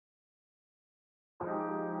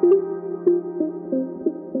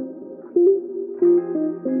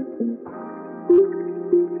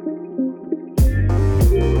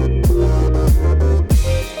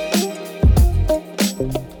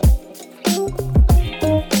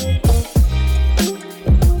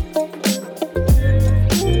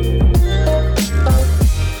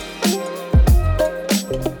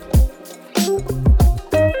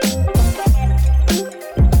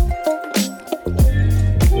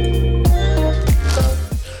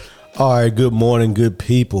All right, good morning, good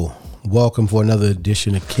people. Welcome for another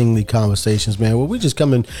edition of Kingly Conversations, man, where we just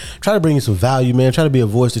come and try to bring you some value, man. Try to be a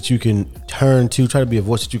voice that you can turn to, try to be a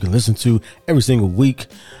voice that you can listen to every single week.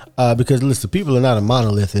 Because, listen, people are not a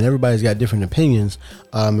monolith and everybody's got different opinions.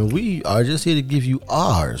 And we are just here to give you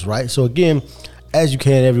ours, right? So, again, as you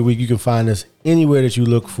can every week, you can find us anywhere that you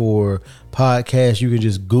look for podcasts. You can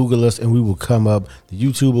just Google us and we will come up. The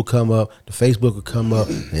YouTube will come up. The Facebook will come up.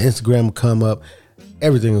 The Instagram will come up.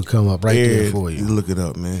 Everything will come up right there for you. Look it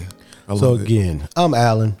up, man. So again, I'm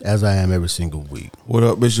Alan, as I am every single week. What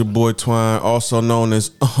up? It's your boy Twine, also known as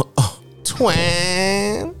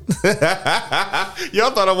Twine. Y'all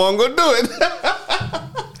thought I wasn't gonna do it.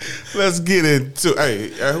 Let's get into. Hey,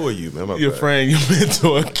 who are you, man? Your friend, your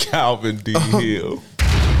mentor, Calvin D. Hill.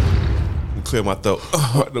 Clear my throat.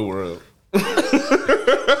 What the world? I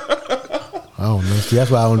don't know. See, that's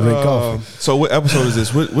why I don't drink coffee. So, what episode is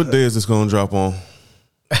this? What day is this gonna drop on?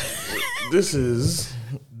 This is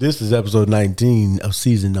episode 19 of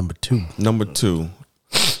season number 2. Number 2.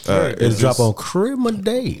 It'll drop on Christmas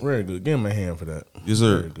Day. Very good. Give him a hand for that. Yes,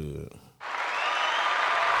 sir. Very good.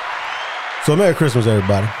 So Merry Christmas,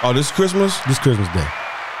 everybody. Oh, this Christmas? This Christmas Day.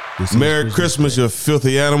 Merry Christmas, you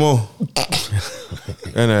filthy animal.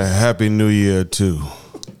 And a Happy New Year, too.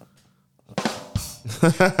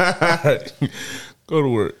 All right. Go to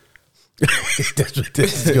work. That's what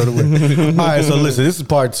this is going to win. All right, so listen, this is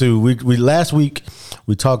part 2. We last week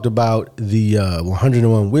we talked about the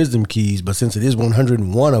 101 wisdom keys, but since it is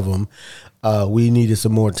 101 of them, we needed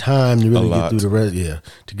some more time to really get through the rest. Yeah,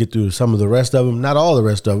 to get through some of the rest of them, not all the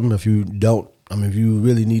rest of them. If you don't, if you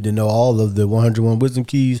really need to know all of the 101 wisdom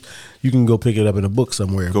keys, you can go pick it up in a book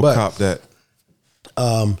somewhere. Go cop that.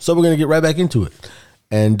 So we're gonna get right back into it.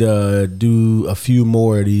 And do a few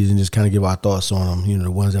more of these and just kind of give our thoughts on them,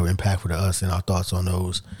 the ones that were impactful to us and our thoughts on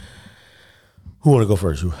those. Who want to go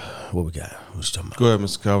first? What we got? What you talking about? Go ahead,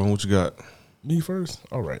 Mr. Calvin. What you got? Me first?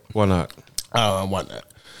 All right. Why not? Why not?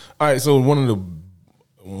 All right, so one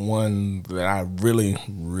that I really,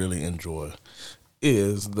 really enjoy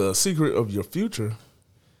is the secret of your future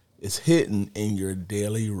is hidden in your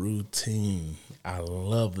daily routine. I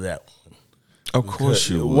love that one. Of course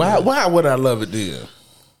you would. Why would I love it then?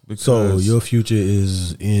 So your future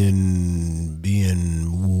is in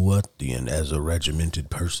being what then as a regimented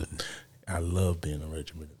person? I love being a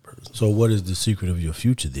regimented person. So what is the secret of your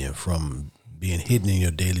future then from being hidden in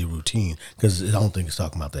your daily routine? Because I don't think it's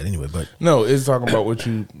talking about that anyway. But no, it's talking about what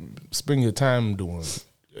you spend your time doing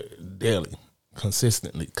daily,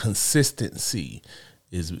 consistently. Consistency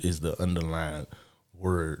is the underlying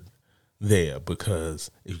word there,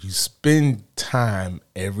 because if you spend time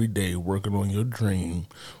every day working on your dream,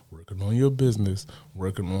 working on your business,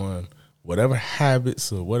 working on whatever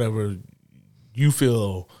habits or whatever you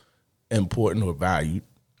feel important or valued,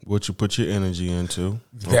 what you put your energy into,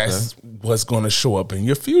 that's what's going to show up in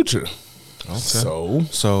your future. Okay.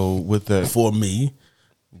 So with that, for me,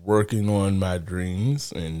 working on my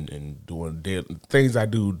dreams and doing things I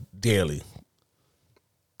do daily,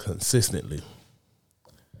 consistently,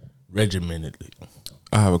 regimentedly.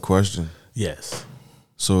 I have a question. Yes.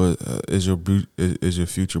 So is your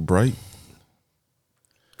future bright?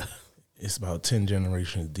 It's about 10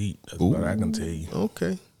 generations deep. That's what I can tell you.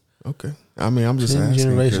 Okay. I'm just 10 asking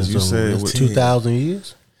generations. You So said 2,000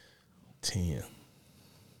 years. 10.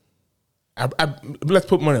 Let's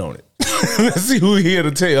put money on it. Let's see who here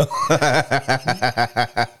to tell.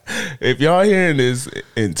 If y'all hearing this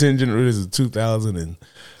in 10 generations of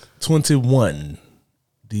 2021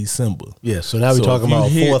 December. Yeah, so now we're talking about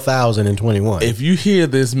 4,021. If you hear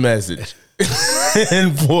this message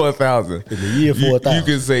in 4,000, in the year 4,000, you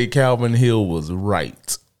can say Calvin Hill was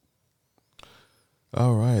right.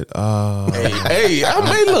 All right. Hey, I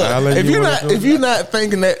mean, look. If you're not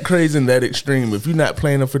thinking that crazy and that extreme, if you're not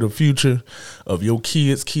planning for the future of your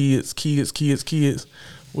kids,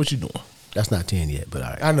 what you doing? That's not 10 yet, but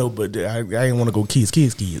all right. I know, but I didn't want to go kids. I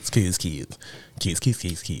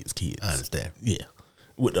understand. Yeah,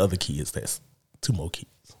 with the other kids, that's 2 more kids.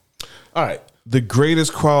 All right. The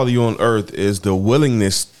greatest quality on earth is the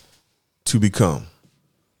willingness to become.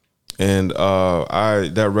 And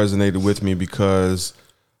that resonated with me because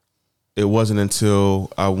it wasn't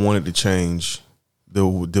until I wanted to change, the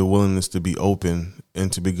willingness to be open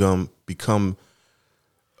and to become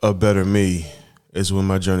a better me is when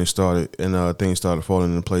my journey started, and things started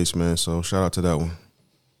falling into place, man. So shout out to that one.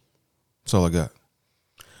 That's all I got.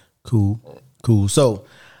 Cool. So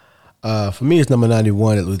for me, it's number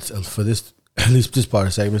 91. At least this part of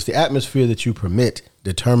the segment. It's the atmosphere that you permit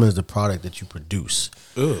determines the product that you produce.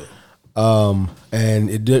 Ugh. And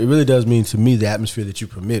it really does mean to me the atmosphere that you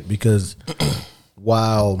permit, because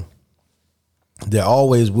while there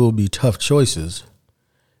always will be tough choices,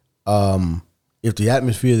 if the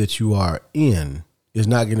atmosphere that you are in is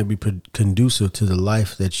not going to be conducive to the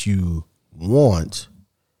life that you want,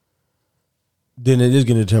 then it is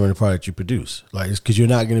going to determine the product you produce. Like, it's because you're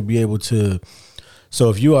not going to be able to. So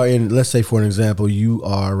if you are in, let's say for an example, you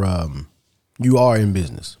are in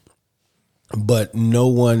business, but no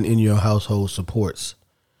one in your household supports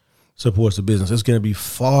the business, it's going to be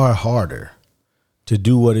far harder to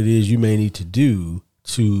do what it is you may need to do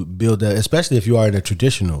to build that, especially if you are in a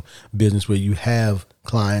traditional business where you have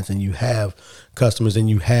clients and you have customers and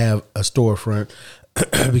you have a storefront.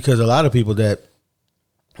 Because a lot of people that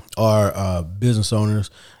are business owners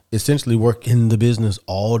essentially work in the business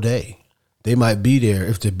all day. They might be there.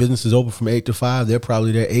 If the business is open from 8 to 5, they're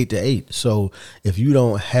probably there 8 to 8. So if you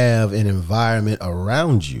don't have an environment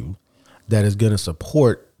around you that is going to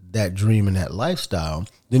support that dream and that lifestyle,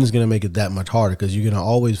 then it's going to make it that much harder, because you're going to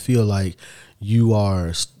always feel like you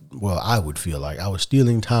are, well, I would feel like I was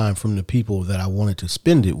stealing time from the people that I wanted to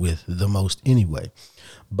spend it with the most anyway,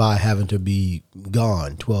 by having to be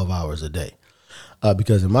gone 12 hours a day.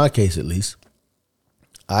 Because in my case, at least,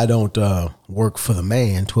 I don't work for the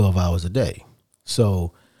man 12 hours a day.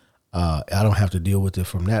 So I don't have to deal with it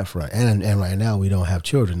from that front. And right now we don't have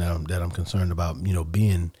children that I'm concerned about,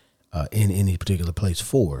 being in any particular place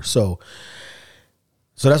for. So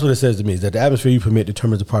that's what it says to me, is that the atmosphere you permit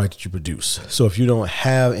determines the product that you produce. So if you don't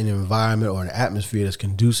have an environment or an atmosphere that's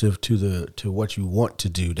conducive to what you want to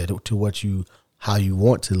do, how you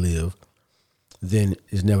want to live, then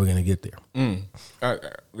it's never going to get there.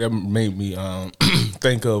 That made me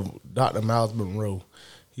think of Dr. Miles Monroe.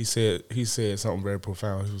 He said something very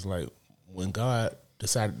profound. He was like, when God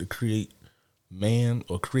decided to create man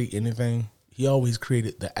or create anything, he always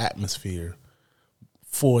created the atmosphere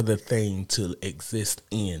for the thing to exist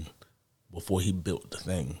in before he built the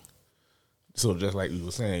thing. So just like you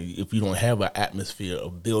were saying, if you don't have an atmosphere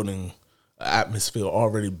of building, an atmosphere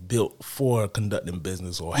already built for conducting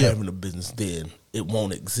business or having a business, then it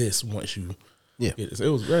won't exist once you get it.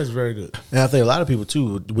 So that's very good. And I think a lot of people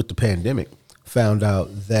too, with the pandemic, found out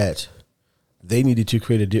that they needed to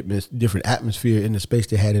create a different atmosphere in the space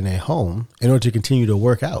they had in their home in order to continue to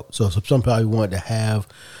work out. So some probably wanted to have,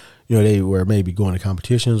 they were maybe going to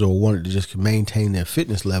competitions or wanted to just maintain their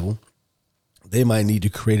fitness level. They might need to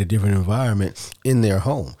create a different environment in their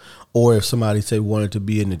home. Or if somebody say wanted to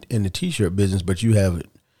be in the t-shirt business, but you have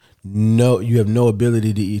no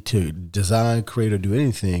ability to design, create, or do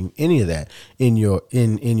any of that in your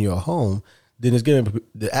home, then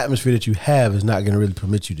the atmosphere that you have is not going to really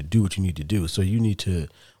permit you to do what you need to do. So you need to,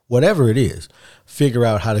 whatever it is, figure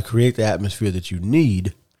out how to create the atmosphere that you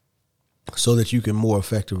need so that you can more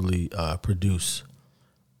effectively produce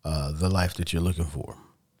the life that you're looking for.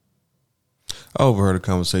 I overheard a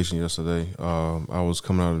conversation yesterday. I was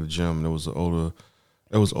coming out of the gym, and there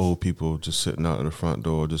was old people just sitting out at the front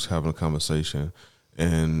door, just having a conversation.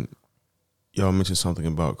 And y'all mentioned something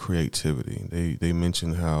about creativity. They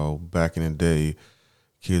mentioned how back in the day,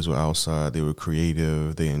 kids were outside, they were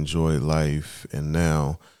creative, they enjoyed life, and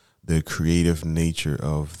now the creative nature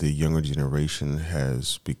of the younger generation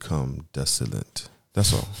has become desolate.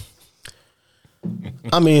 That's all.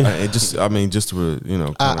 I mean, just to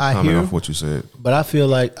comment off what you said. But I feel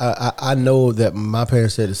like I know that my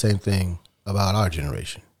parents said the same thing about our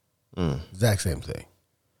generation. Exact same thing.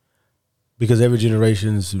 Because every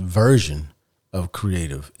generation's version of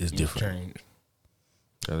creative is different.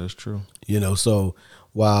 That is true. So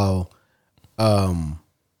while my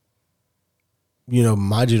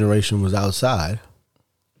generation was outside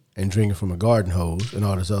and drinking from a garden hose and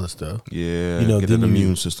all this other stuff. Yeah, get the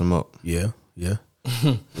immune system up. Yeah.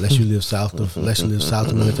 Unless you live south of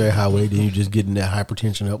Military Highway, then you just getting that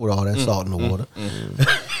hypertension up with all that salt in the water.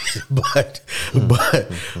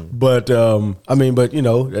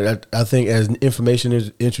 I think as information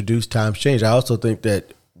is introduced, times change. I also think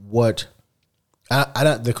that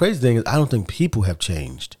the crazy thing is I don't think people have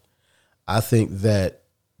changed. I think that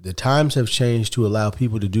the times have changed to allow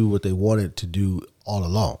people to do what they wanted to do all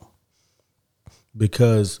along.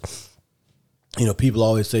 Because, people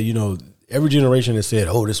always say, every generation has said,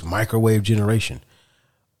 oh, this microwave generation.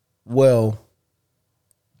 Well,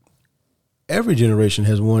 every generation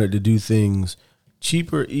has wanted to do things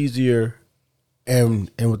cheaper, easier, and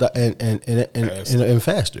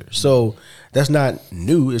faster. So that's not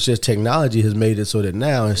new. It's just technology has made it so that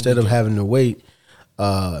now instead of having to wait,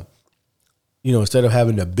 instead of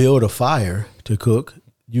having to build a fire to cook,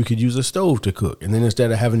 you could use a stove to cook. And then instead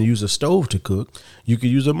of having to use a stove to cook, you could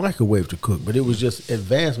use a microwave to cook. But it was just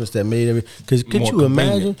advancements that made everything. Because could you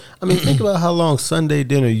imagine? I mean, think about how long Sunday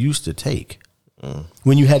dinner used to take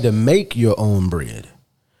when you had to make your own bread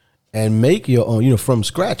and make your own, from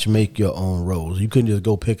scratch, make your own rolls. You couldn't just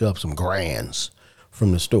go pick up some Grands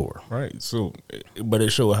from the store. Right. So, but it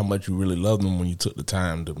showed how much you really loved them when you took the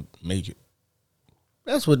time to make it.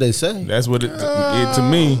 That's what they say. That's what it to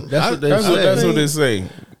me. That's what they say. That's what they say.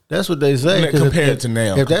 That's what they say. Compared to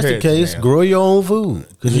now. If that's the case, grow your own food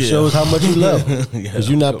because it shows how much you love it. Because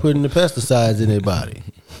you're not putting the pesticides in their body.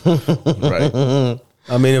 Right.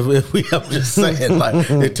 I mean, I'm just saying, like,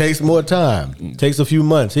 it takes more time. It takes a few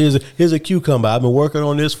months. Here's a cucumber. I've been working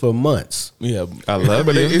on this for months. Yeah, I love it.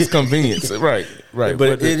 But it's convenience. Right.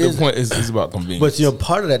 But the point is about convenience. But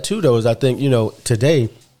part of that too, though, is I think today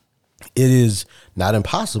it is not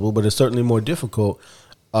impossible, but it's certainly more difficult.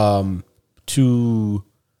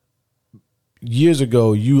 Years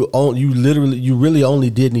ago, you really only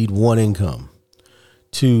did need one income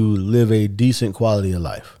to live a decent quality of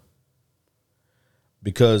life.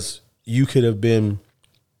 Because you could have been,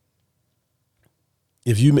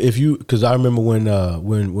 because I remember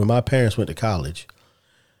when my parents went to college,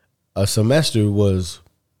 a semester was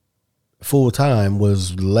full time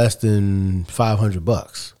was less than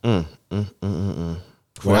 $500.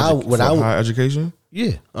 For higher education?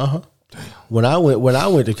 Yeah. Damn. When I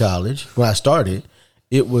went to college, when I started,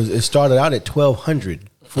 it started out at $1,200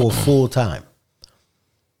 for full time.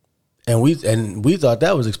 And we thought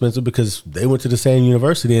that was expensive because they went to the same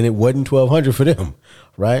university and it wasn't $1,200 for them,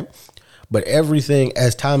 right? But everything,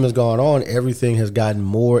 as time has gone on, everything has gotten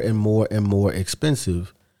more and more and more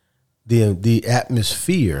expensive. The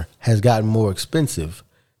atmosphere has gotten more expensive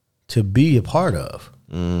to be a part of.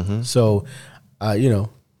 Mm-hmm. So, I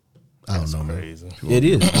don't know, crazy. Man. It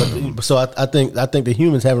is. But, so I think the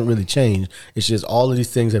humans haven't really changed. It's just all of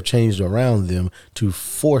these things have changed around them to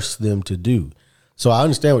force them to do. So I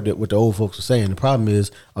understand what the old folks are saying. The problem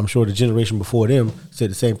is, I'm sure the generation before them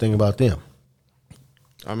said the same thing about them.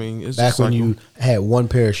 I mean, it's back when you had one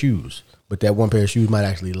pair of shoes, but that one pair of shoes might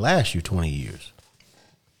actually last you 20 years,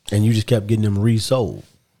 and you just kept getting them resold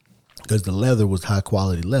because the leather was high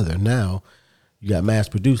quality leather. Now you got mass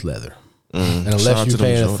produced leather, and unless you're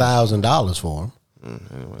paying $1,000 for them.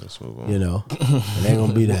 Anyway, let's move on. It ain't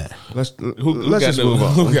gonna be that. Let's just move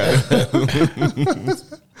on.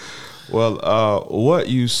 Well, what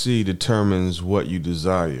you see determines what you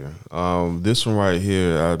desire. This one right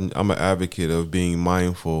here, I'm an advocate of being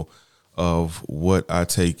mindful of what I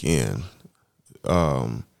take in,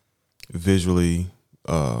 visually,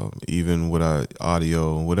 even with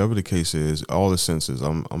audio, whatever the case is, all the senses.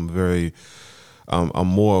 I'm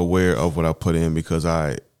more aware of what I put in because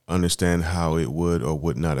I understand how it would or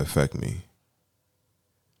would not affect me.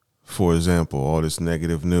 For example, all this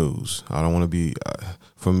negative news. I don't want to be,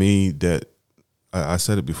 for me, that I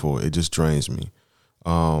said it before, it just drains me.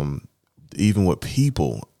 Even with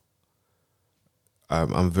people,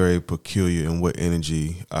 I'm very peculiar in what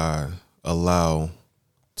energy I allow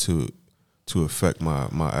to affect my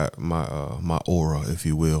aura, if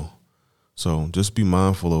you will. So just be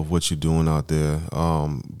mindful of what you're doing out there.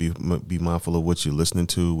 Be mindful of what you're listening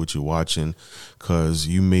to, what you're watching, because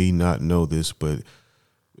you may not know this, but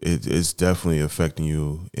it's definitely affecting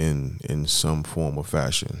you in some form or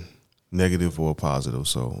fashion, negative or positive.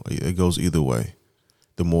 So it goes either way.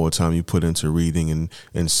 The more time you put into reading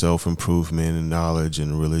and self-improvement and knowledge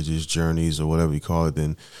and religious journeys or whatever you call it,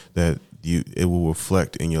 then it will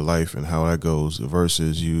reflect in your life and how that goes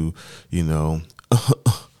versus you know.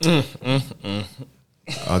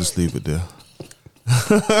 I'll just leave it there.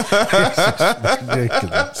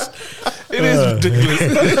 Ridiculous. It is ridiculous.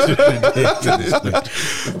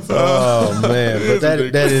 Oh man, but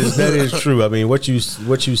that is true. I mean, what you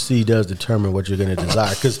see does determine what you're going to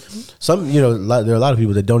desire. Because there are a lot of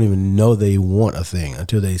people that don't even know they want a thing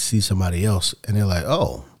until they see somebody else, and they're like,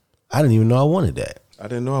 "Oh, I didn't even know I wanted that." I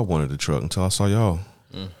didn't know I wanted a truck until I saw y'all.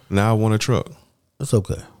 Now I want a truck. That's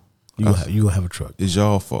okay. You gonna have a truck. It's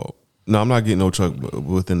y'all fault. No, I'm not getting no truck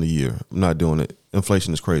within the year. I'm not doing it.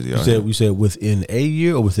 Inflation is crazy. You said within a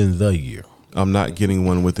year or within the year? I'm not getting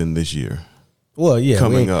one within this year. Well, yeah,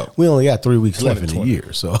 coming up. We only got 3 weeks left in the 2020.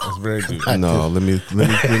 year, so That's very good. No, let me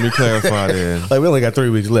clarify that. like we only got 3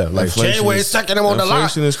 weeks left. Like January 2nd, I'm on the lot.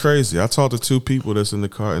 Inflation is crazy. I talked to 2 people that's in the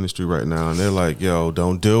car industry right now, and they're like, "Yo,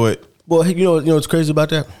 don't do it." Well, you know what's crazy about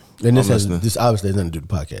that? And this listening. this obviously has nothing to do with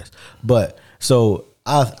the podcast. But so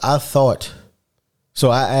I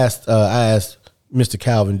asked Mr.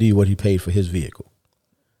 Calvin D what he paid for his vehicle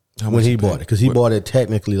when he bought it, because he bought it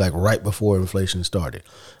technically like right before inflation started.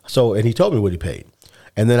 So, and he told me what he paid,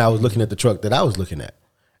 and then I was looking at the truck that I was looking at,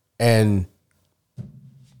 and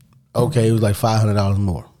okay, it was like $500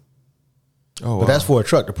 more. Oh, wow. But that's for a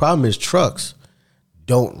truck. The problem is trucks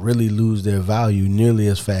don't really lose their value nearly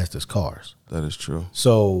as fast as cars. That is true.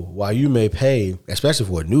 So while you may pay, especially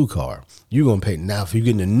for a new car, you're gonna pay now. If you're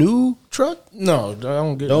getting a new truck, No, I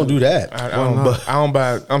don't get. don't do that. I don't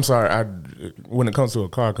buy. I'm sorry. When it comes to a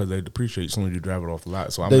car, because they depreciate as soon as you drive it off the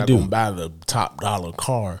lot. So I'm They not do. gonna buy the top dollar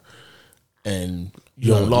car, and You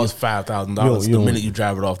you don't- lost $5,000 you the don't- minute you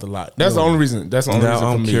drive it off the lot. That's the only reason. That's the only reason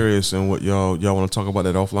Now for I'm me. curious, and what y'all want to talk about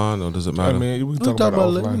that offline, or does it I matter? mean, we can We talk about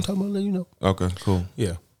it we offline. talk about it, you know. Okay, cool.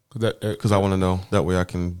 Yeah, Because I want to know that way I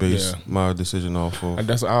can base Yeah. my decision off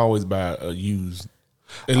of. I always buy a used,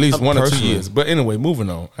 at least 1 or 2 personally- years. But anyway, moving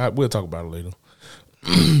on. We'll talk about it later.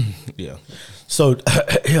 Yeah. So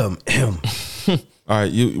him. All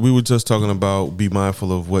right, we were just talking about be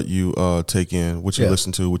mindful of what you take in, what you Yeah.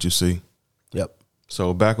 listen to, what you see. Yep.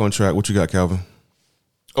 So back on track. What you got, Calvin?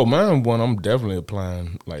 Oh, mine one I'm definitely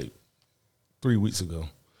applying like 3 weeks ago.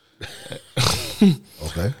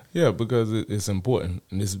 Okay. Yeah, because it's important,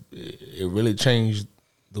 and it really changed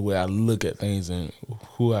the way I look at things and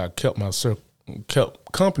who I kept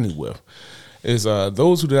company with. Is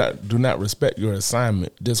those who do not respect your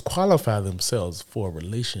assignment disqualify themselves for a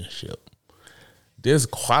relationship.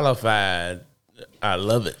 Disqualified, I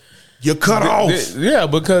love it. You're cut off. Yeah,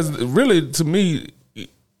 because really, to me,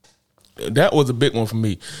 that was a big one for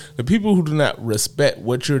me. The people who do not respect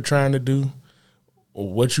what you're trying to do or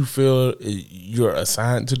what you feel you're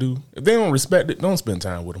assigned to do, if they don't respect it, don't spend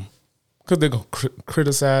time with them, because they're going to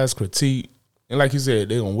criticize, critique, and like you said,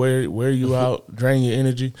 they're going to wear you out, drain your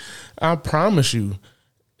energy. I promise you,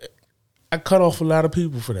 I cut off a lot of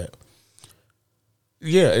people for that.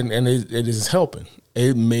 Yeah, and it is helping.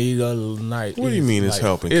 It made a night. What do you mean it's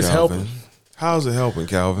helping? It's Calvin? helping. How's it helping,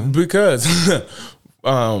 Calvin? Because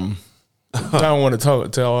I don't want to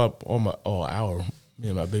tell me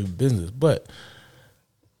and my baby business, but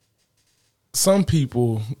some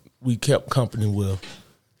people we kept company with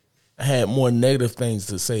had more negative things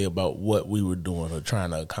to say about what we were doing or trying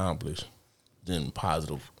to accomplish than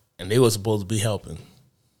positive, and they were supposed to be helping.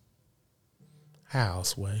 How,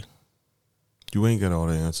 Sway? You ain't got all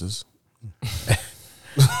the answers.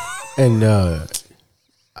 And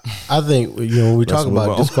I think when we talk Let's move about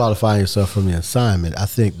on. disqualifying yourself from the assignment, I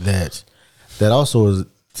think that also is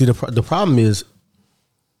the problem is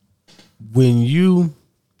when you.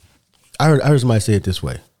 I heard somebody say it this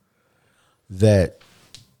way, that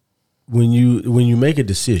when you make a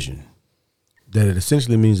decision, that it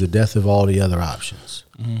essentially means the death of all the other options.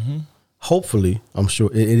 Mm-hmm. Hopefully, I'm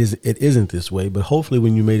sure it isn't this way, but hopefully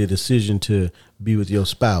when you made a decision to be with your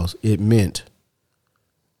spouse, it meant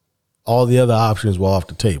all the other options were off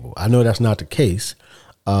the table. I know that's not the case,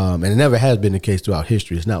 and it never has been the case throughout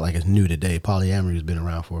history. It's not like it's new today. Polyamory has been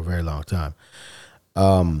around for a very long time,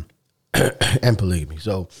 and polygamy.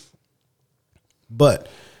 So, but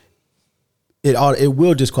it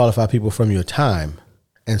will disqualify people from your time,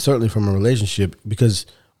 and certainly from a relationship, because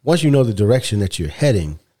once you know the direction that you're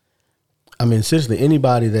heading, I mean, essentially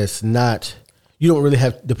anybody that's not, you don't really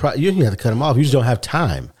have you don't have to cut them off. You just don't have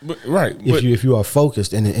time, Right? if you are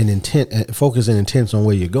focused and intense on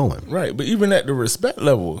where you're going. Right, but even at the respect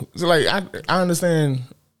level, it's like I understand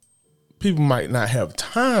people might not have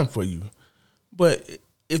time for you, but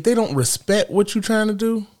if they don't respect what you're trying to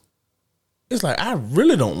do, it's like, I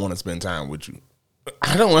really don't want to spend time with you.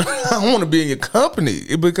 I don't want to be in your company,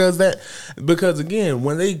 because again,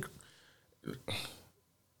 when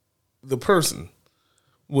the person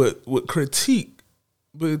would critique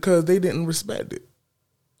because they didn't respect it.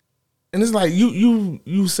 And it's like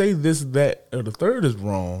you say this, that, or the third is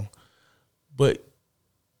wrong, but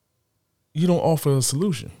you don't offer a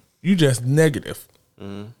solution. You just negative.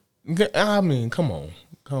 Mm-hmm. I mean, come on.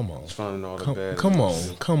 Finding all the bad.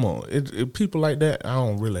 Come on. It, people like that, I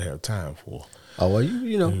don't really have time for. Oh well,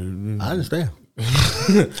 you know, I understand.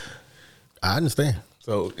 I understand.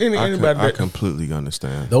 So I anybody completely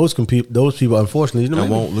understand. Those people, unfortunately, I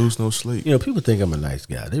won't lose no sleep. You know, people think I'm a nice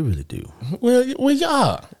guy. They really do. well,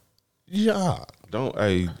 yeah. Don't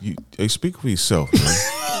speak for yourself,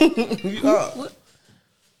 man.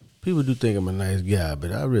 People do think I'm a nice guy,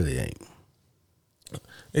 but I really ain't.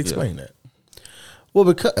 Explain that. Well,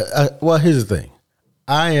 because here's the thing.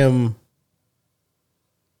 I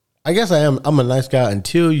guess I'm a nice guy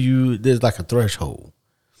until there's like a threshold.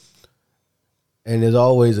 And there's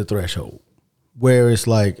always a threshold where it's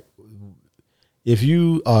like, if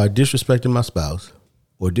you are disrespecting my spouse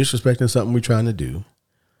or disrespecting something we're trying to do,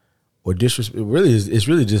 or it's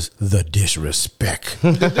really just the disrespect.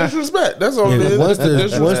 The disrespect. That's all it is. Once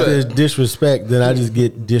there's disrespect, then I just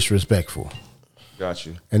get disrespectful. Got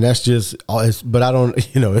you. And that's just, but I don't,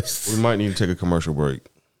 it's. We might need to take a commercial break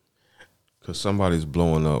because somebody's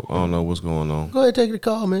blowing up. I don't know what's going on. Go ahead, take the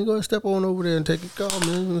call, man. Go ahead, step on over there and take the call,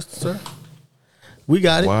 man, Mr. Sir. We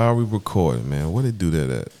got it. Why are we recording, man? Where they do that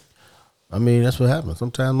at? I mean, that's what happens.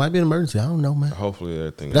 Sometimes it might be an emergency. I don't know, man. Hopefully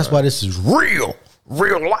everything. That's why this is real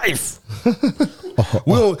life.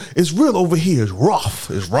 Well, it's real over here. It's rough.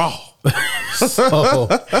 It's raw.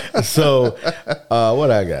 So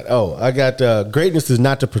what I got? Oh, I got greatness is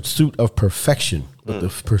not the pursuit of perfection, but the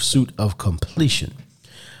pursuit of completion.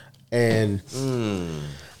 And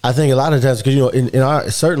I think a lot of times, because in our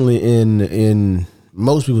certainly in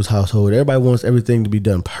most people's household, everybody wants everything to be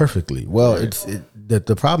done perfectly. Well,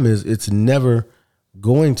 the problem is it's never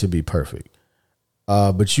going to be perfect.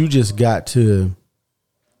 But you just got to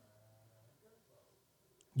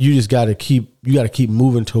keep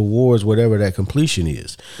moving towards whatever that completion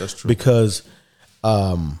is. That's true. Because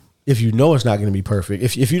if you know it's not going to be perfect,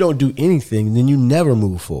 if you don't do anything, then you never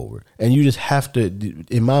move forward. And you just have to,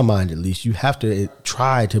 in my mind at least, you have to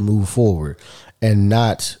try to move forward and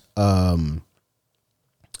not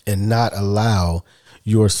allow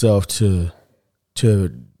yourself to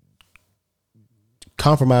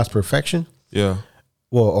compromise perfection. Yeah.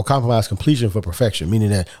 Well, or compromise completion for perfection, meaning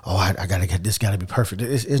that, I gotta get this, gotta be perfect.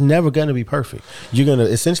 It's never gonna be perfect. You're gonna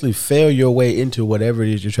essentially fail your way into whatever it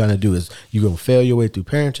is you're trying to do. You're gonna fail your way through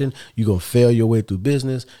parenting. You're gonna fail your way through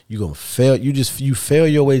business. You're gonna fail. You fail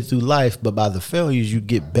your way through life, but by the failures, you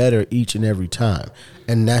get better each and every time.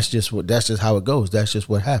 And that's just how it goes. That's just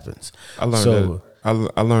what happens. I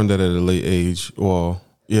learned that at a late age. Well,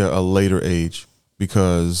 yeah, a later age,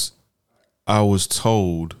 because I was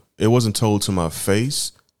told. It wasn't told to my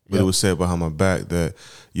face, but It was said behind my back that,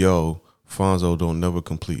 Fonzo don't never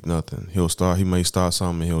complete nothing. He may start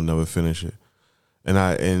something and he'll never finish it.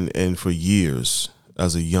 And for years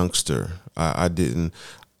as a youngster, I didn't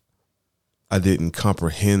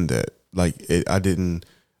comprehend that. I didn't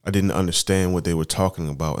understand what they were talking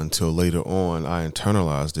about until later on I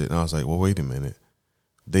internalized it, and I was like, well, wait a minute.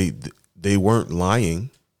 They weren't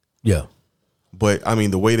lying. Yeah. But I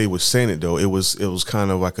mean, the way they were saying it though, it was kind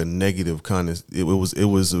of like a negative kind of. It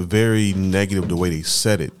was a very negative the way they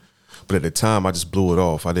said it. But at the time, I just blew it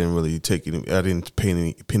off. I didn't really take it. I didn't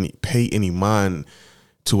pay any mind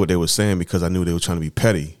to what they were saying because I knew they were trying to be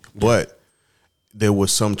petty. But there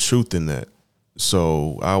was some truth in that.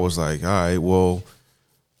 So I was like, all right, well,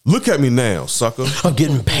 look at me now, sucker. I'm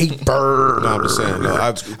getting paper. No, I'm just saying.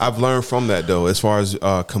 No, I've learned from that though. As far as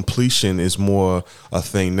completion is more a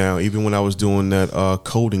thing now. Even when I was doing that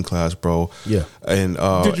coding class, bro. Yeah. And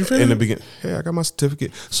did you finish? In the beginning, hey, I got my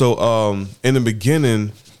certificate. So in the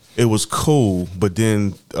beginning, it was cool, but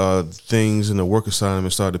then things in the work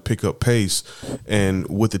assignment started to pick up pace, and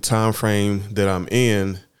with the time frame that I'm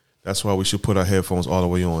in. That's why we should put our headphones all the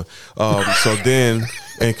way on. So then,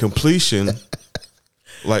 in completion.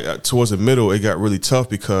 Towards the middle, it got really tough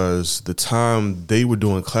because the time they were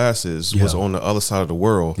doing classes was on the other side of the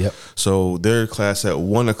world. Yep. So their class at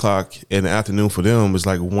 1:00 in the afternoon for them was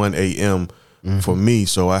like 1 a.m. for me.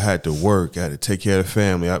 So I had to work. I had to take care of the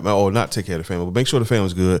family. Not take care of the family, but make sure the family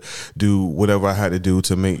was good. Do whatever I had to do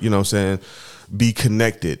to make, be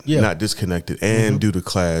connected, not disconnected, and do the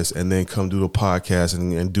class, and then come do the podcast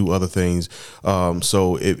and do other things.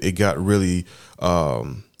 So it got really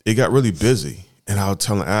busy. And I was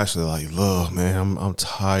telling Ashley, like, look, man, I'm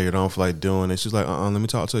tired. I don't feel like doing it. She's like, let me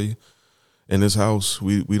talk to you. In this house,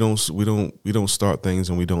 we don't start things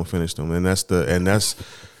and we don't finish them. And that's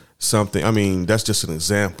something. I mean, that's just an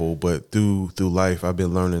example. But through life, I've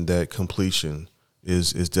been learning that completion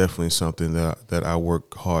is definitely something that I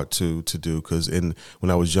work hard to do. Because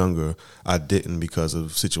when I was younger, I didn't because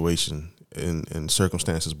of situation. In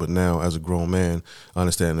circumstances, but now as a grown man, I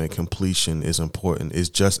understand that completion is important. It's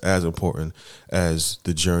just as important as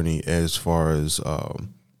the journey as far as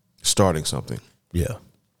starting something. Yeah,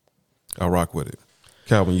 I rock with it.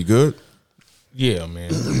 Calvin, you good? Yeah,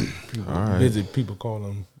 man. All right. Busy people call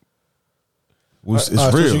them. It's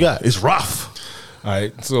real. real. You got? It's rough. All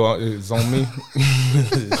right, so it's on me.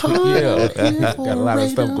 Yeah, got a lot of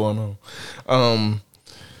stuff going on.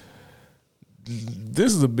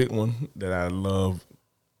 This is a big one that I love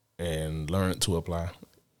and learned to apply.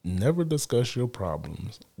 Never discuss your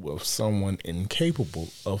problems with someone incapable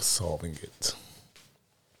of solving it.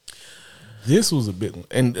 This was a big one.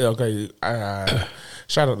 And okay, I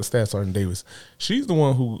shout out to Staff Sergeant Davis. She's the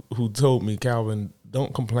one who told me, Calvin,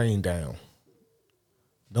 don't complain down.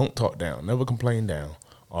 Don't talk down. Never complain down.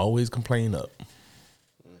 Always complain up.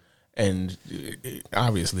 And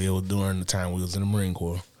obviously, it was during the time we was in the Marine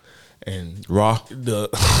Corps. And the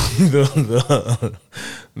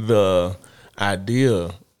idea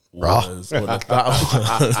was, or the thought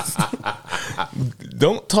was,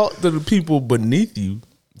 don't talk to the people beneath you.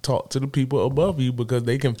 Talk to the people above you because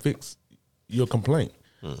they can fix your complaint.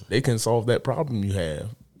 They can solve that problem you have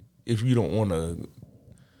if you don't want to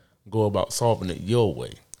go about solving it your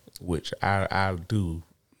way, which I do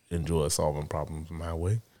enjoy solving problems my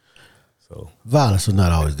way. So violence is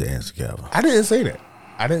not always the answer, Calvin. I didn't say that.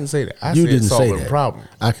 I You said didn't say solving that. problems.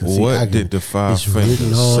 I can see. What did the five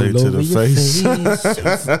fingers say to the face?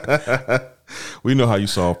 We know how you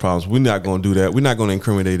solve problems. We're not going to do that. We're not going to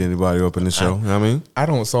incriminate anybody up in the show. You know what I mean? I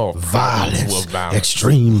don't solve problems with violence.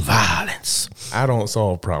 Extreme violence. I don't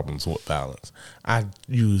solve problems with violence. I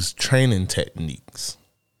use training techniques,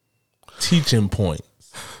 teaching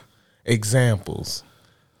points, examples,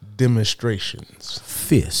 demonstrations.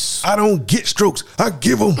 Fists. I don't get strokes. I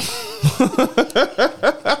give them.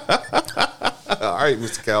 All right,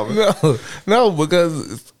 Mr. Calvin. No,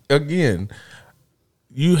 because again,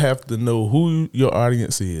 you have to know who your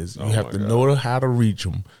audience is. You have to know how to reach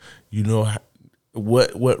them. You know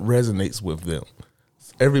what resonates with them.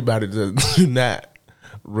 Everybody does not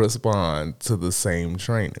respond to the same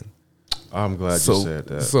training. I'm glad you said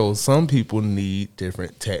that. So some people need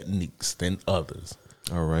different techniques than others.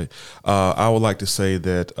 All right. I would like to say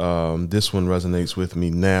that this one resonates with me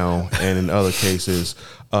now, and in other cases,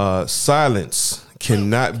 silence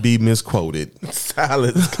cannot be misquoted.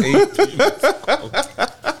 Silence can't be misquoted.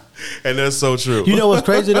 And that's so true. You know what's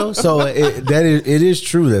crazy though? So it is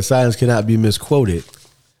true that silence cannot be misquoted.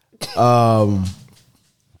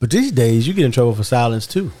 But these days you get in trouble for silence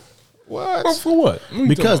too. What? Well, for what?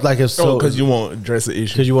 Because like if so, because you won't address the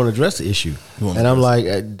issue. because you want to address the issue, and I'm like,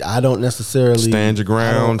 I don't necessarily Stand your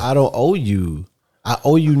ground. I don't owe you. I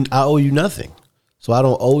owe you nothing. So I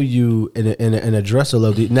don't owe you an addressal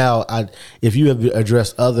of the now. If you have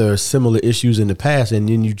addressed other similar issues in the past, and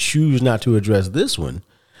then you choose not to address this one,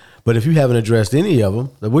 but if you haven't addressed any of them,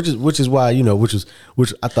 which is why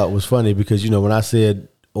which I thought was funny because when I said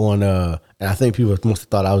on and I think people must have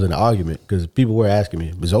thought I was in an argument because people were asking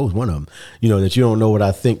me, but Zoe was one of them, that you don't know what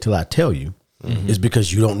I think till I tell you. Mm-hmm. It's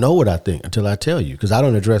because you don't know what I think until I tell you because I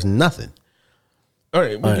don't address nothing. All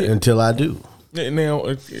right, until I do. Now,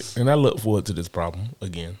 and I look forward to this problem.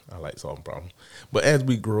 Again, I like solving problems. But as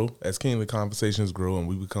we grow, as Kingly Conversations grow and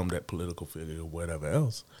we become that political figure or whatever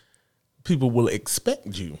else, people will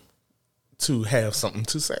expect you to have something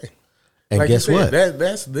to say. And like guess what?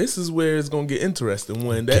 This is where it's going to get interesting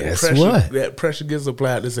when that pressure gets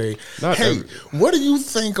applied to say, what do you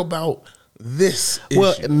think about this issue?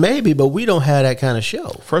 Well, maybe, but we don't have that kind of show.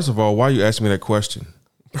 First of all, why you asking me that question?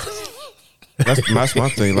 That's my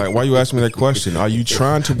thing. Like, why you asking me that question? Are you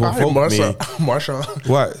trying to provoke me? Marshawn.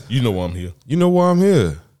 What? You know why I'm here. You know why I'm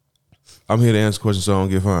here. I'm here to answer questions so I don't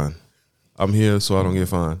get fined. I'm here so I don't get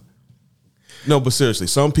fined. No, but seriously,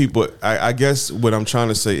 some people, I guess what I'm trying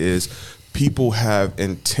to say is people have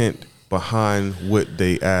intent behind what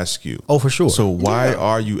they ask you. Oh, for sure. So why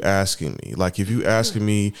are you asking me? Like, if you asking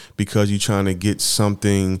me because you're trying to get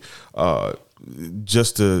something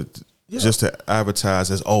just to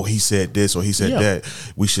advertise as, he said this or he said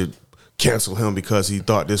that, we should cancel him because he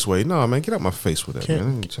thought this way. No, man, get out my face with that,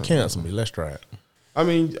 man. Cancel me. Let's try it. I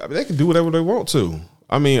mean, they can do whatever they want to.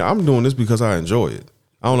 I mean, I'm doing this because I enjoy it.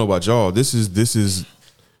 I don't know about y'all. This is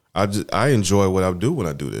I enjoy what I do when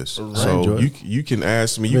I do this. So you can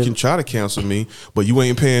ask me, you can try to cancel me, but you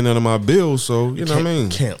ain't paying none of my bills. So you know what I mean.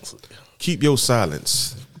 Cancel. Keep your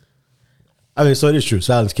silence. I mean, so it is true.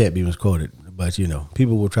 Silence can't be misquoted, but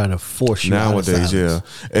people will try to force you nowadays. Yeah,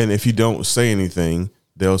 and if you don't say anything,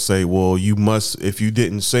 they'll say, well, you must, if you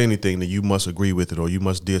didn't say anything, then you must agree with it or you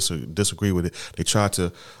must disagree with it. They try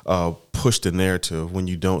to push the narrative when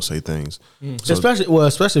you don't say things. So,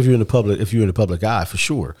 especially if you're in the public eye, for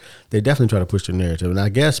sure. They definitely try to push the narrative. And I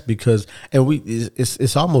guess because,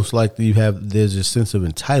 it's almost like there's a sense of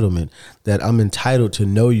entitlement that I'm entitled to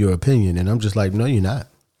know your opinion. And I'm just like, no, you're not.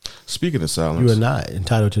 Speaking of silence. You are not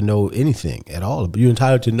entitled to know anything at all. You're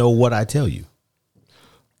entitled to know what I tell you.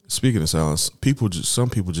 Speaking of silence, some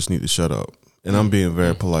people just need to shut up, and I'm being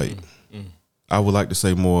very polite. I would like to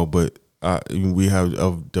say more, but we have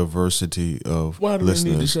a diversity of Why do we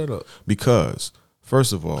listeners. need to shut up? Because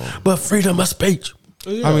first of all, But freedom of speech.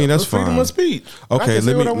 Yeah, I mean, that's freedom fine. of speech. I okay, can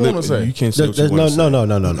say what I want to say. You can't say what you No, want to say.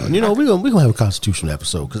 no. You know, we're gonna have a constitutional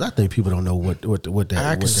episode because I think people don't know what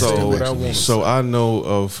I can that say what what that I means. want. So I know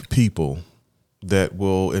of people that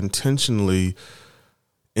will intentionally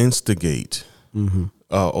instigate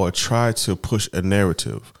or try to push a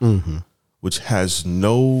narrative which has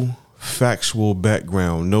no factual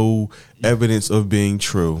background, no evidence of being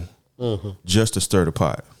true, just to stir the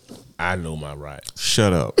pot. I know my rights.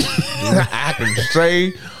 Shut up. I can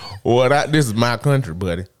say what this is my country,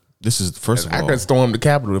 buddy. This is first of I all. can storm the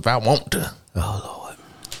Capitol if I want to. Oh Lord.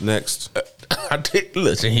 Next,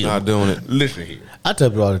 Listen here. not doing it. Listen here. I tell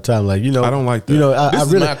people all the time, like, you know, I don't like that. You know, I This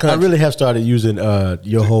is really, my country. I really have started using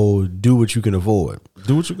your whole "do what you can avoid"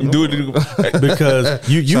 Do what you can Do it. because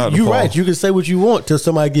Shout out to you Paul. right. You can say what you want till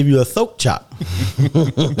somebody give you a throat chop,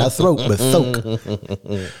 not throat, but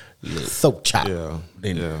throat chop. Yeah,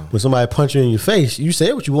 yeah. When somebody punch you in your face, you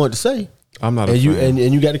say what you want to say. I'm not a and you fan.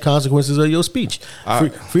 and you got the consequences of your speech.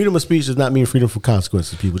 Freedom of speech does not mean freedom from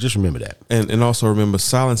consequences. People, just remember that. And also remember,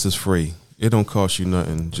 silence is free. It don't cost you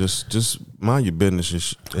nothing. Just mind your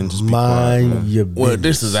business and just be quiet. Mind your business. Well,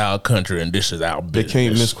 this is our country and this is our They business.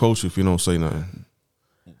 can't misquote you if you don't say nothing.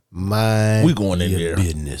 Mind We going in your there.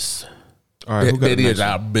 business. All right, who got That the is next one?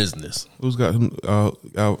 our business. Who's got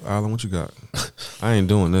Alan? What you got? I ain't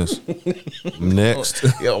doing this. Next,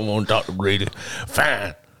 Y'all want to talk to Grady?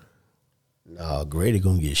 Fine. No, Grady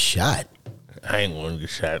gonna get shot. I ain't going to get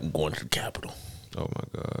shot. I'm going to the Capitol. oh my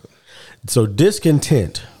God, So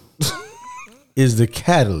discontent is the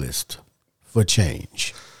catalyst for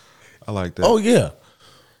change. I like that. Oh, yeah.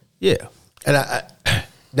 Yeah, and I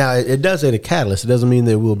now it does say the catalyst. It doesn't mean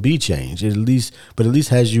there will be change. At least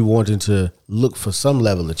has you wanting to look for some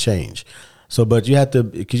level of change. So, but you have to,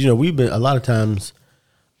 because we've been a lot of times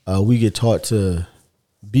we get taught to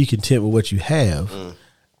be content with what you have,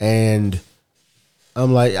 and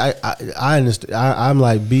I'm like I understand. I'm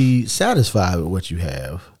like, be satisfied with what you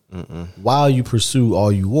have while you pursue all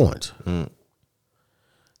you want.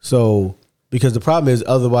 So, because the problem is,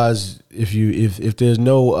 otherwise, if there's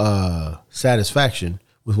no satisfaction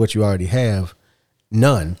with what you already have,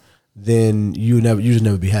 none, then you just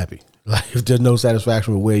never be happy. Like, if there's no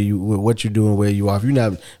satisfaction with what you're doing, where you are,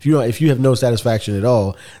 if you have no satisfaction at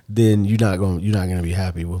all, then you're not gonna be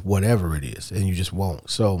happy with whatever it is, and you just won't.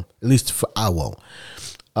 So, at least I won't.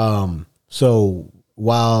 So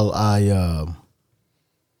while I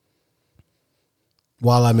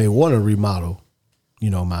may want to remodel,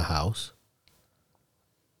 my house,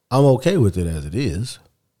 I'm okay with it as it is.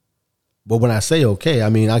 But when I say okay, I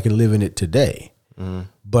mean I can live in it today.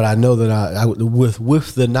 But I know that I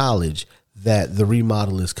with the knowledge that the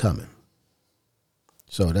remodel is coming.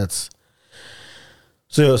 So that's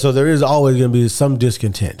so there is always going to be some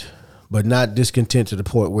discontent, but not discontent to the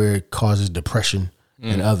point where it causes depression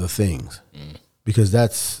and other things, because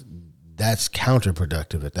that's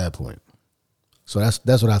counterproductive at that point. So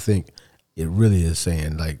that's what I think it really is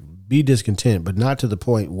saying. Like, be discontent, but not to the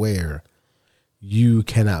point where you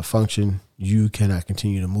cannot function, you cannot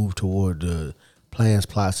continue to move toward the plans,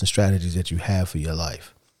 plots, and strategies that you have for your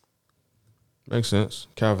life. Makes sense.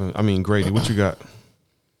 Grady, what you got?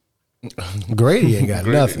 Grady ain't got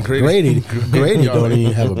nothing. Grady don't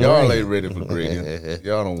even have a Y'all brain. ain't ready for Grady.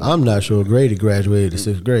 Y'all don't. I'm not sure Grady graduated the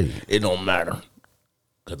 6th grade. It don't matter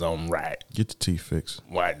because I'm right, Get the teeth fixed.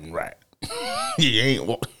 white and right. He ain't.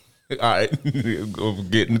 All right, go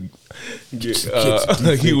get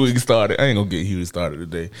Huey started. I ain't gonna get Huey started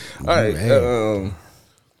today. All right,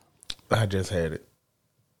 I just had it.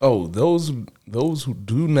 Oh, those who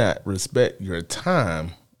do not respect your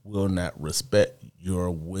time will not respect your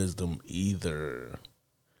wisdom either.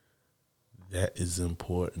 That is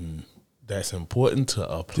important. That's important to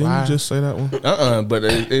apply. Didn't you just say that one? But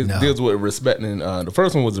it No. deals with respecting. The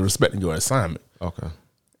first one was respecting your assignment. Okay.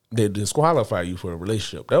 They disqualify you for a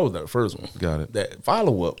relationship. That was the first one. Got it. That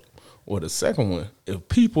follow up, or the second one, if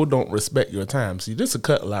people don't respect your time, see, this will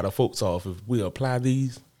cut a lot of folks off if we apply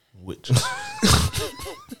these, which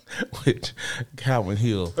Calvin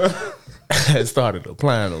Hill has started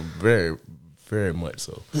applying them very, very much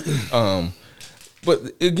so. But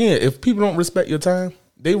again, if people don't respect your time,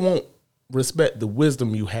 they won't respect the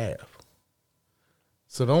wisdom you have.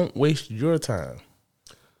 So don't waste your time.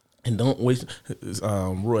 And don't waste.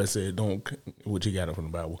 Roy said, "Don't." What you got it from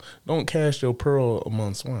the Bible? Don't cast your pearl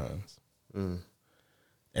among swines. And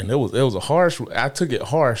it was a harsh. I took it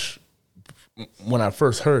harsh when I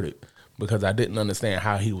first heard it because I didn't understand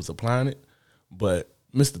how he was applying it. But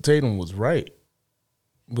Mr. Tatum was right.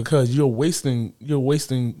 because you're wasting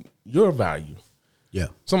your value. Yeah.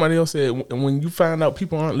 Somebody else said, when you find out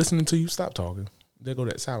people aren't listening to you, stop talking. There go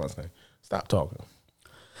that silence thing. Stop talking.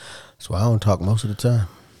 So I don't talk most of the time.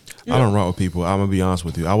 I don't rock with people. I'm gonna be honest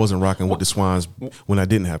with you. I wasn't rocking with the Swines when I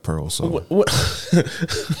didn't have pearls. So,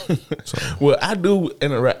 well, I do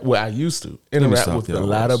interact. Well, I used to interact with a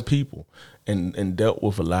lot of people and dealt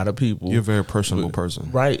with a lot of people. You're a very personable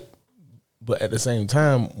person, right? But at the same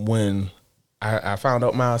time, when I found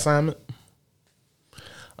out my assignment,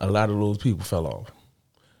 a lot of those people fell off.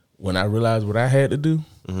 When I realized what I had to do,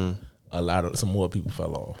 some more people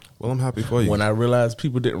fell off. Well, I'm happy for you. When I realized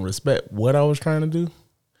people didn't respect what I was trying to do,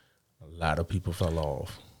 a lot of people fell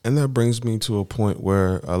off. And that brings me to a point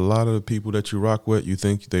where a lot of the people that you rock with, you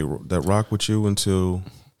think that rock with you until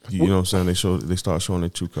you know what I'm saying, they start showing their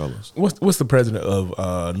true colors. What's the president of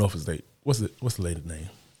Norfolk State? What's the lady's name?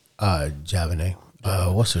 Javanay.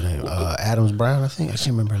 What's her name? Adams Brown, I think. I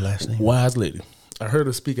can't remember her last name. Wise lady. I heard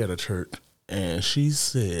her speak at a church, and she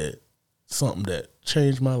said something that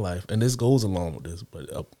changed my life. And this goes along with this, but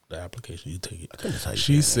the application, you take it.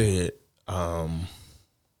 She said,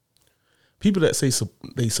 people that say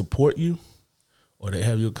they support you or they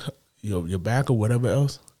have your back or whatever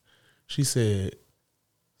else, she said,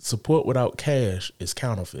 support without cash is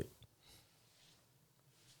counterfeit.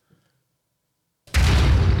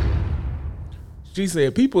 She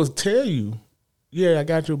said, people tell you, yeah, I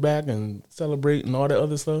got your back and celebrate and all that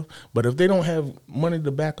other stuff. But if they don't have money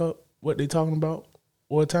to back up what they talking about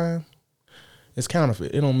all the time, it's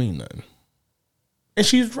counterfeit. It don't mean nothing. And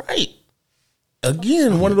she's right.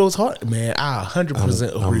 Again, one of those hard, man, I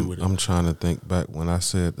 100% agree with it. I'm trying to think back when I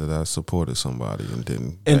said that I supported somebody and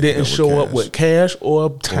didn't show up with cash or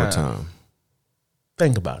time.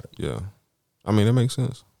 Think about it. Yeah. I mean, it makes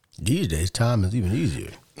sense. These days, time is even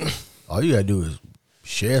easier. All you gotta do is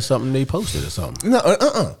share something they posted or something.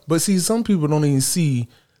 No, But see, some people don't even see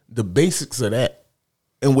the basics of that,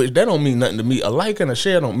 in which that don't mean nothing to me. A like and a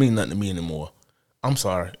share don't mean nothing to me anymore. I'm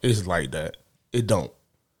sorry, it's like that. It don't,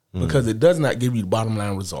 because it does not give you the bottom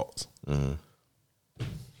line results.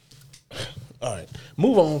 All right,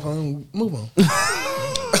 move on. Move on.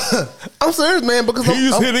 I'm serious, man, because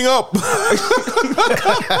he's hitting up.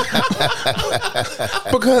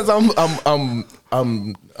 Because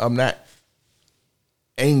I'm not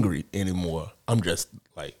angry anymore. I'm just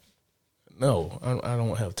like, no, I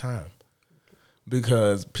don't have time.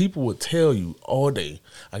 Because people will tell you all day.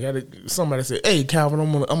 Somebody said, hey, Calvin,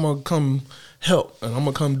 I'm gonna come help, and I'm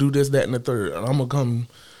gonna come do this, that, and the third, and I'm gonna come.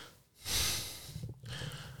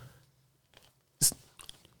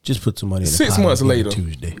 Just put some money in the 6 pot months later.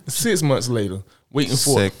 Tuesday. 6 months later, waiting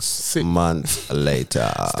for 6 months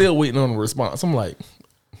later, still waiting on a response. I'm like,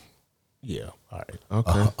 yeah, all right,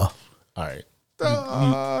 okay, all right.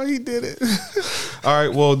 He did it. All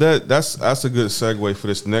right, well that's a good segue for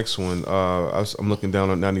this next one. I'm looking down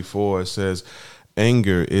at 94. It says,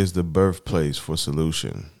 "Anger is the birthplace for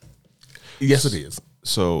solution." Yes, it is.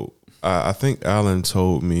 So I think Alan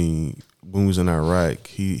told me when we was in Iraq,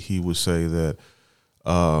 he would say that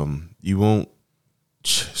you won't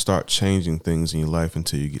start changing things in your life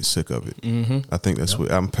until you get sick of it. I think that's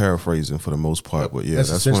what I'm paraphrasing for the most part, but yeah,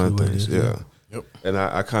 that's one of the things. Yeah. Yep. And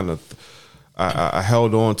I kind of I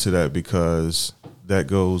held on to that because that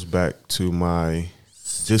goes back to my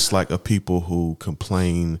dislike of people who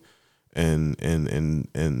complain and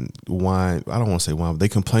whine. I don't want to say whine. They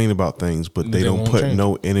complain about things, but they don't put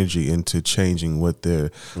no energy into changing what they're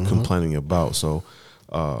complaining about. So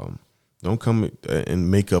don't come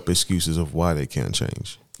and make up excuses of why they can't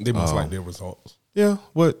change. They must like their results. Yeah,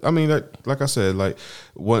 what I mean, like I said, like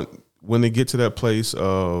when they get to that place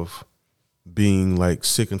of being like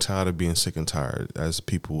sick and tired of being sick and tired, as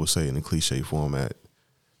people will say in the cliche format,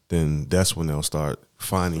 then that's when they'll start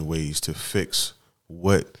finding ways to fix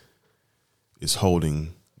what is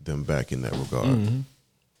holding them back in that regard.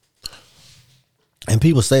 And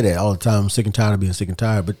people say that all the time, sick and tired of being sick and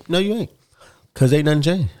tired, but no, you ain't, because ain't nothing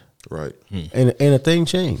changed. Right. And a thing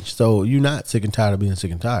changed. So you're not sick and tired of being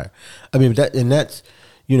sick and tired. I mean, that's,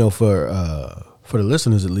 for the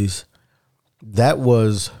listeners at least, that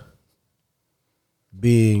was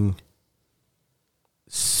being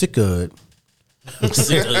sick of it.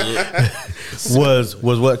 was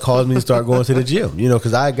what caused me to start going to the gym.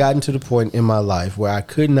 Because I had gotten to the point in my life where I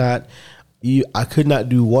could not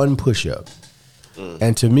do one push-up.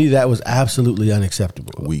 And to me, that was absolutely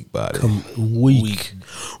unacceptable. Weak body. Weak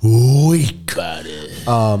body.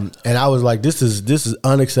 And I was like, this is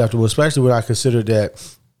unacceptable, especially when I considered that,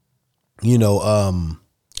 my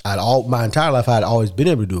entire life I had always been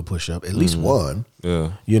able to do a push-up, at least one.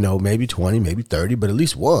 Yeah. Maybe 20, maybe 30, but at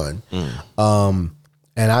least one.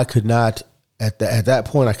 and I could not at that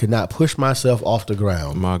point I could not push myself off the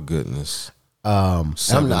ground. My goodness.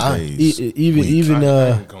 7 days. Even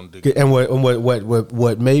and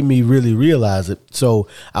what made me really realize it. So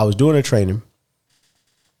I was doing a training,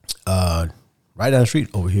 right down the street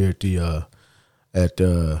over here at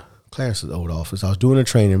Clarence's old office. I was doing a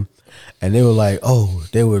training, and they were like,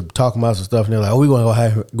 they were talking about some stuff, and they're like, we're going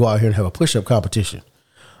to go out here and have a push-up competition.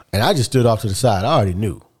 And I just stood off to the side. I already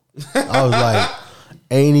knew. I was like,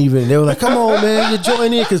 ain't even. They were like, come on, man, you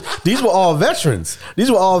join in, because these were all veterans.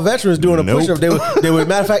 These were all veterans doing a push-up. They were.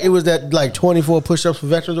 Matter of fact, it was that like 24 push-ups for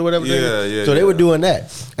veterans or whatever. Yeah. So they were doing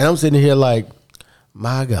that, and I'm sitting here like,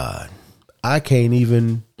 my God, I can't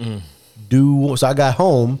even do. So I got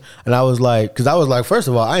home, and I was like, first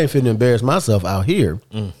of all, I ain't finna embarrass myself out here.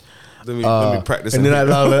 Let me practice. And then I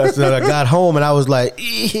got home, and I was like,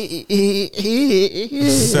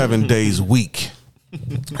 7 days week.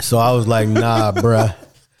 So I was like, nah, bruh,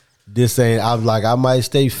 this ain't. I was like, I might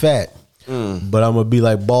stay fat, but I'm gonna be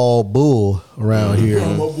like bald bull around here.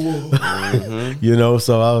 You know.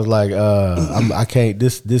 So I was like, I can't.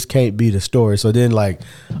 This can't be the story. So then, like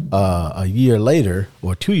a year later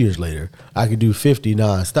or 2 years later, I could do 50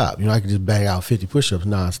 nonstop. You know, I could just bang out 50 push-ups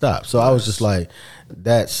nonstop. So I was just like,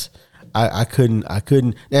 that's. I couldn't,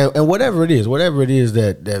 and whatever it is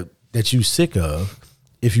that you sick of,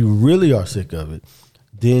 if you really are sick of it,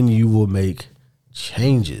 then you will make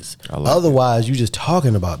changes. Otherwise, you're just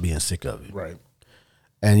talking about being sick of it, Right.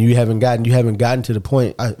 and you haven't gotten to the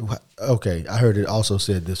point. I heard it also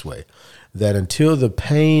said this way, that until the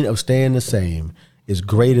pain of staying the same is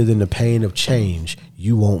greater than the pain of change,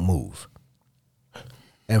 you won't move.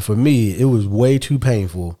 And for me, it was way too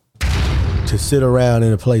painful to sit around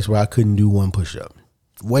in a place where I couldn't do one push-up.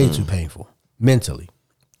 Way too painful mentally.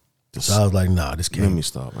 So I was like, nah, this can't. Let me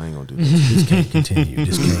stop. I ain't gonna do this. This can't continue.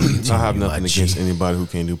 I have nothing against anybody who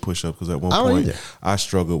can't do push-up, because at one point I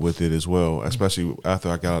struggled with it as well, especially after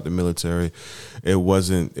I got out the military. It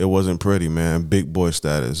wasn't pretty, man. Big boy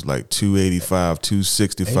status, like 285,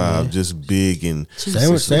 265, just big, and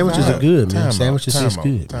sandwiches are good, man. Sandwiches taste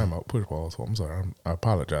good. Time out. Push balls. I'm sorry. I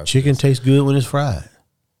apologize. Chicken tastes good when it's fried.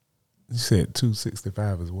 You said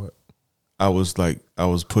 265 is what? I was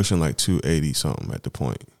pushing like 280 something at the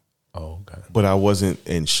point. Oh, okay. But I wasn't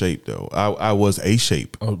in shape though. I was a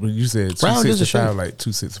shape. Oh, but you said 265, like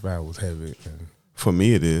 265 was heavy. For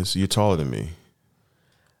me, it is. You're taller than me.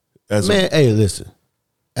 Hey, listen.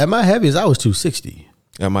 At my heaviest, I was 260.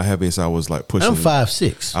 At my heaviest, I was like pushing. I'm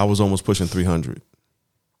 5'6". I was almost pushing 300.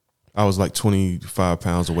 I was like 25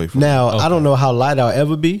 pounds away from. Now I don't know how light I'll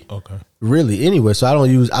ever be. Okay. Really, anyway. So I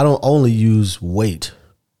don't only use weight,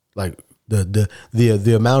 like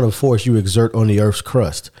the amount of force you exert on the Earth's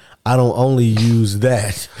crust. I don't only use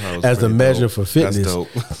that as a measure for fitness.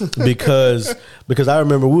 because I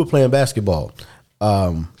remember we were playing basketball.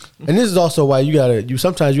 And this is also why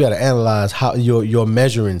sometimes you gotta analyze how your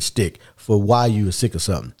measuring stick for why you were sick of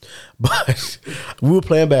something. But we were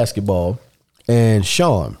playing basketball, and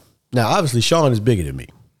Sean. Now, obviously, Sean is bigger than me.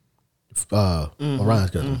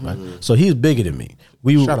 Orion's cousin, right? So he's bigger than me.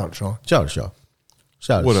 Shout out Sean. Shout out Sean.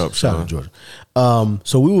 What up, shout Sean? out Georgia.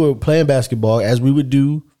 So we were playing basketball as we would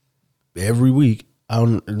do every week. We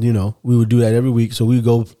would do that every week. So we would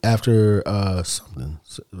go after something.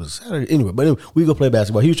 It was Saturday anyway. But anyway, we go play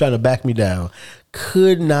basketball. He was trying to back me down.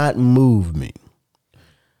 Could not move me.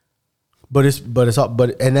 But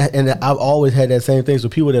I've always had that same thing. So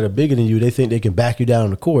people that are bigger than you, they think they can back you down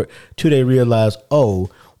on the court till they realize,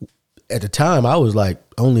 at the time I was like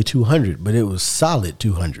only 200, but it was solid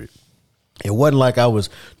 200. It wasn't like I was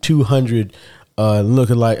 200,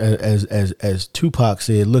 looking like as Tupac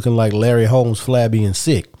said, looking like Larry Holmes, flabby and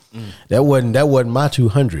sick. That wasn't my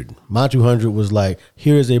 200. My 200 was like,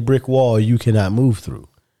 here is a brick wall you cannot move through.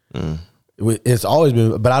 It's always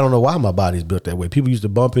been, but I don't know why my body's built that way. People used to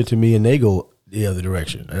bump into me and they go the other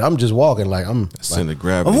direction, and I'm just walking like center of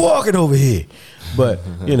gravity. I'm walking over here, but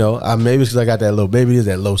maybe it's because I got that maybe it is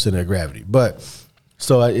that low center of gravity. But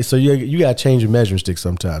so you got to change your measuring stick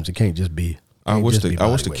sometimes. It can't just be. I wish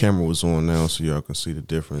the camera was on now so y'all can see the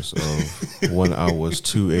difference of when I was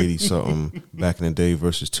 280 something back in the day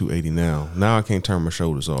versus 280 now. Now I can't turn my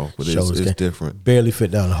shoulders off, but it's different. Barely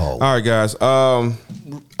fit down the hall. All right, guys.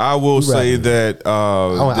 I will say that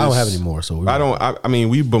I don't have any more. So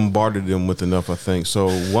we bombarded them with enough, I think. So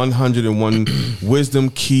 101 wisdom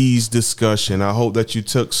keys discussion. I hope that you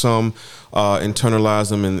took some internalize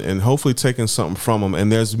them, and hopefully taking something from them.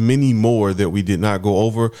 And there's many more that we did not go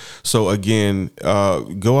over. So again,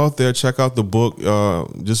 go out there, check out the book.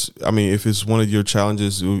 If it's one of your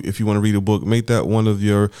challenges, if you want to read a book, make that one of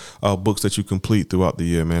your books that you complete throughout the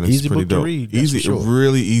year, man. It's easy pretty book dope. to read. Easy, Sure.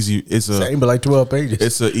 really easy. It's Same, but like 12 pages.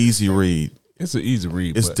 It's an easy read. It's an easy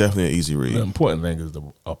read. It's but definitely an easy read. the important thing is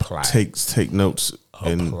to apply. Take notes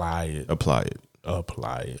and apply it. apply it.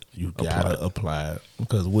 Apply it. You gotta apply it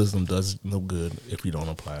because wisdom does no good if you don't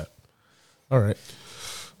apply it. All right.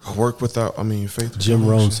 Work without, faith. Jim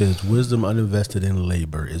Rohn says, wisdom uninvested in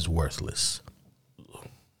labor is worthless.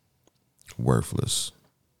 Worthless.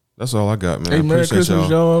 That's all I got, man. Hey, Merry Appreciate Christmas,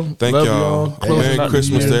 y'all. Thank Love y'all. y'all. Closing Merry out the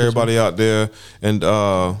Christmas year. to everybody out there. And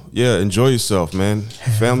enjoy yourself, man.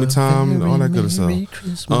 Family time, all that good stuff.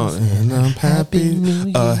 And I'm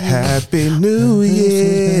happy. A happy new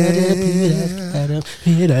year.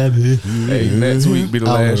 Hey, next week be the I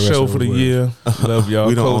don't know last the show rest for of the the year. Love y'all.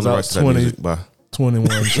 We don't own Close the out rights to that music. Bye.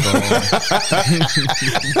 21 strong.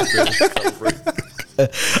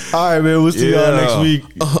 All right, man. We'll see y'all next week.